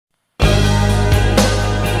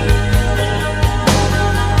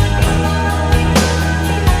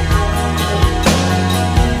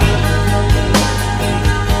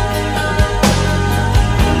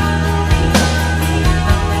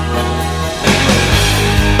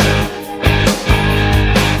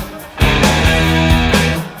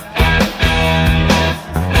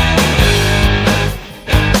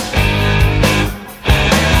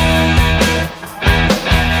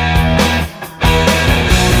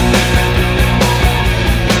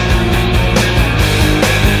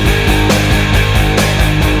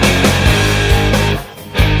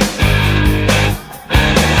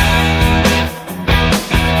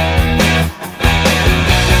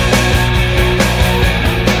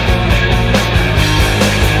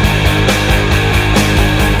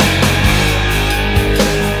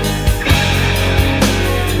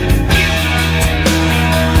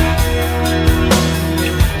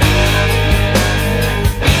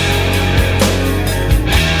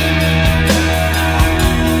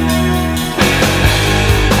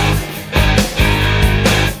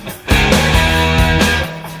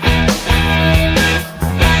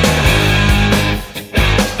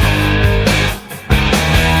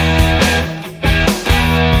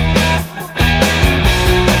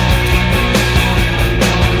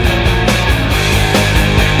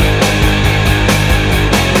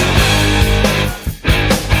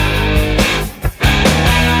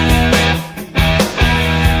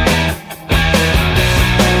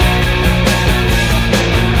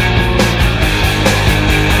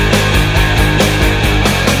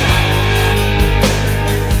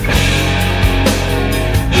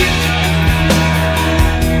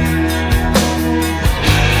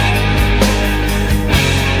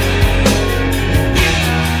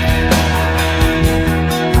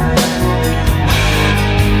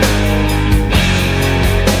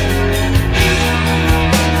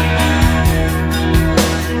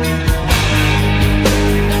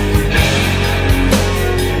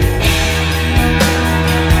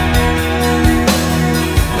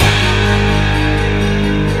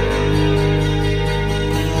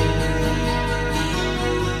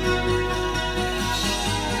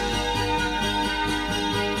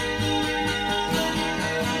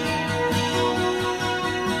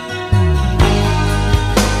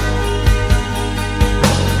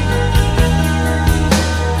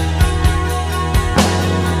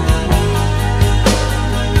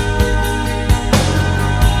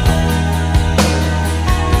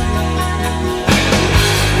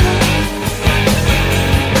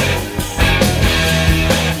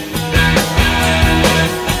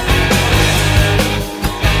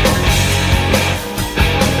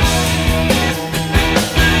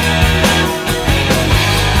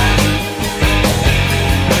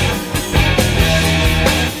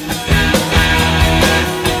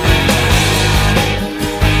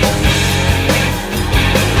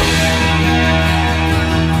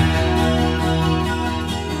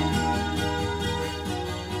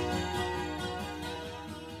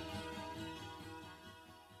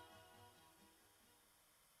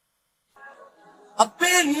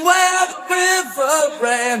Sitting where the river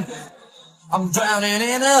ran, I'm drowning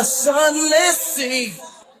in a sunless sea.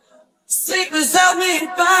 Sleep has held me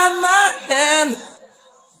by my hand,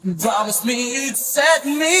 promised me you'd set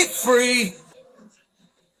me free.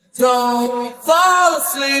 Don't fall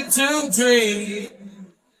asleep to dream.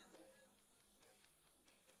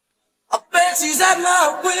 I bet she's at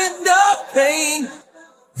my window pane.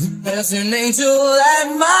 There's an angel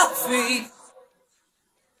at my feet.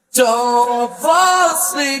 Don't fall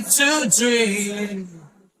asleep to dream.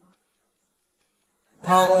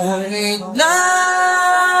 Awake now.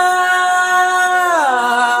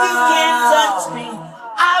 You can't touch me,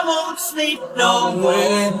 I won't sleep no more.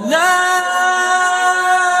 Awake now.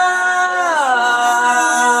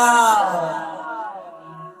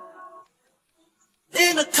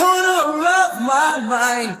 In a corner of my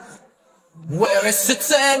mind, where it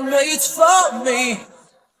sits and waits for me,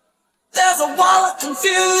 there's a wall of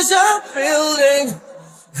confusion building,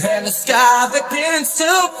 and the sky begins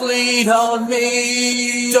to bleed on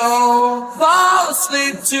me. Don't fall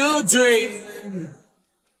asleep to dream.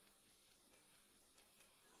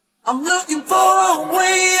 I'm looking for a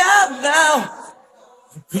way out now.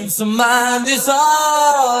 Peace of mind is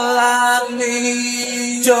all I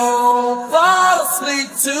need. Don't fall asleep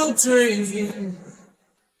to dream.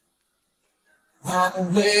 I'm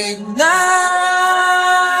awake now.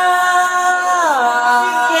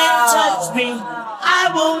 You can't touch me,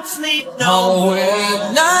 I won't sleep no more.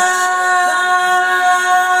 Awake now.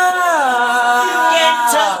 You can't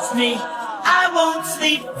touch me, I won't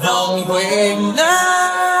sleep no more. Awake now.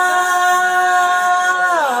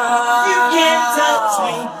 You can't touch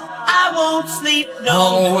me, I won't sleep no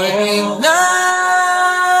more. Awake now.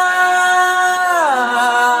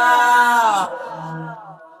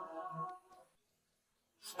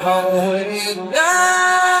 Awake now.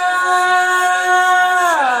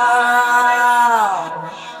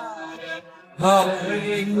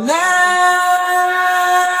 Awake now.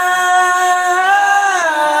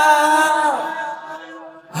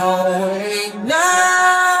 Awake now.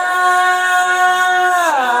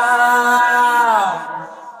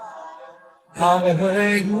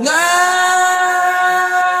 Awake now.